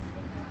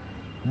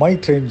My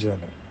train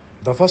journey.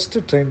 The first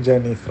train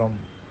journey from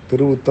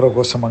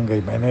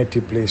Tiruvuttarakosamangai, my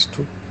native place,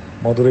 to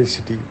Madurai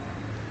city,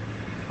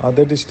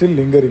 that is still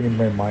lingering in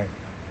my mind.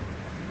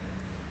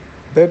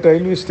 That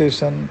railway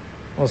station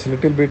was a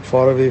little bit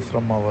far away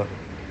from our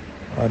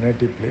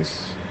native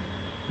place.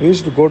 We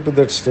used to go to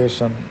that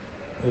station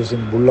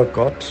using bullock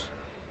cart,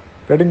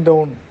 getting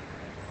down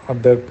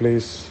at that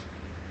place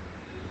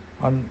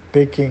and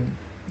taking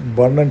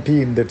bun and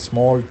tea in that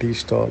small tea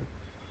stall,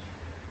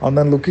 and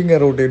then looking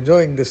around,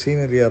 enjoying the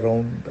scenery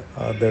around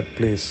that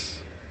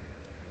place.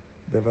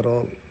 They were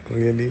all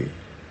really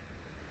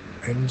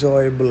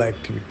enjoyable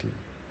activity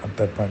at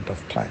that point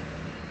of time.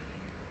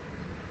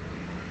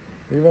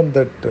 Even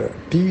that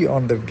tea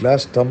on that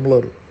glass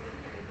tumbler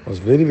was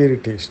very, very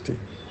tasty.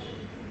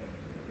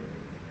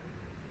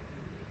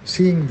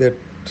 Seeing that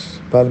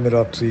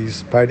palmyra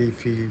trees, paddy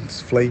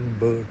fields, flying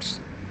birds,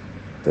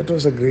 that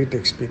was a great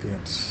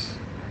experience.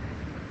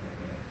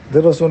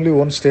 There was only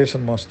one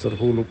station master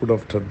who looked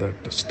after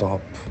that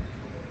stop,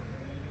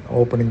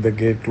 opening the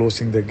gate,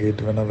 closing the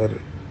gate whenever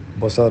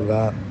bus or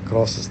van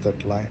crosses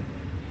that line,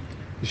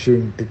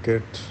 issuing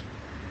ticket,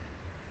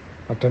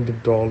 attending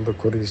to all the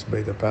queries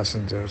by the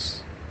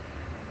passengers.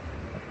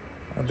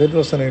 And that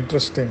was an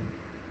interesting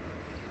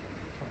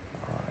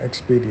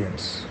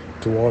experience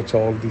to watch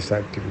all these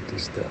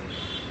activities there.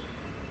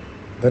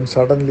 Then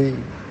suddenly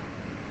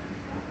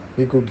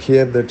we could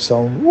hear that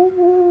sound, woo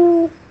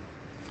woo,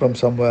 from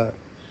somewhere.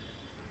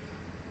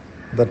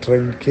 The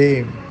train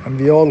came and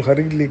we all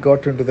hurriedly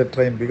got into the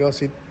train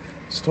because it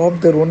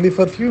stopped there only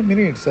for a few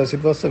minutes, as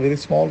it was a very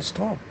small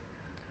stop.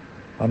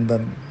 And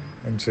then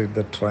inside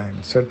the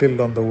train,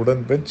 settled on the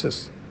wooden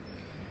benches.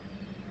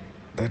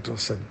 That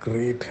was a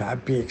great,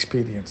 happy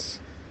experience.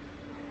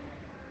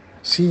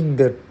 Seeing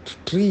that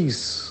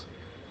trees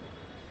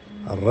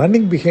are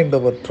running behind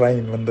our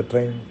train when the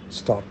train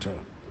started.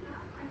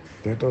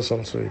 That was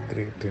also a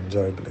great,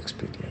 enjoyable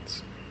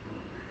experience.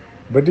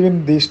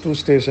 Between these two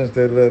stations,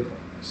 there were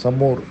some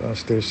more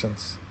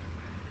stations.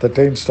 The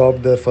train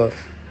stopped there for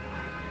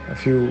a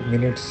few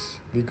minutes.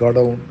 We got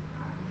down,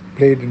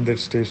 played in that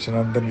station,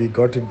 and then we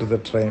got into the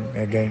train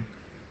again.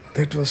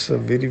 That was a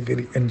very,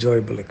 very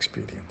enjoyable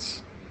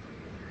experience.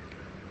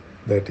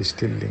 That is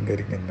still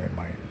lingering in my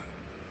mind.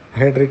 I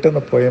had written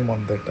a poem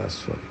on that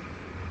as well.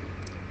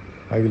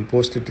 I will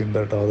post it in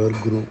that other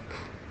group,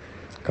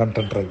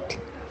 content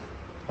writing.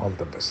 All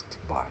the best.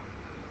 Bye.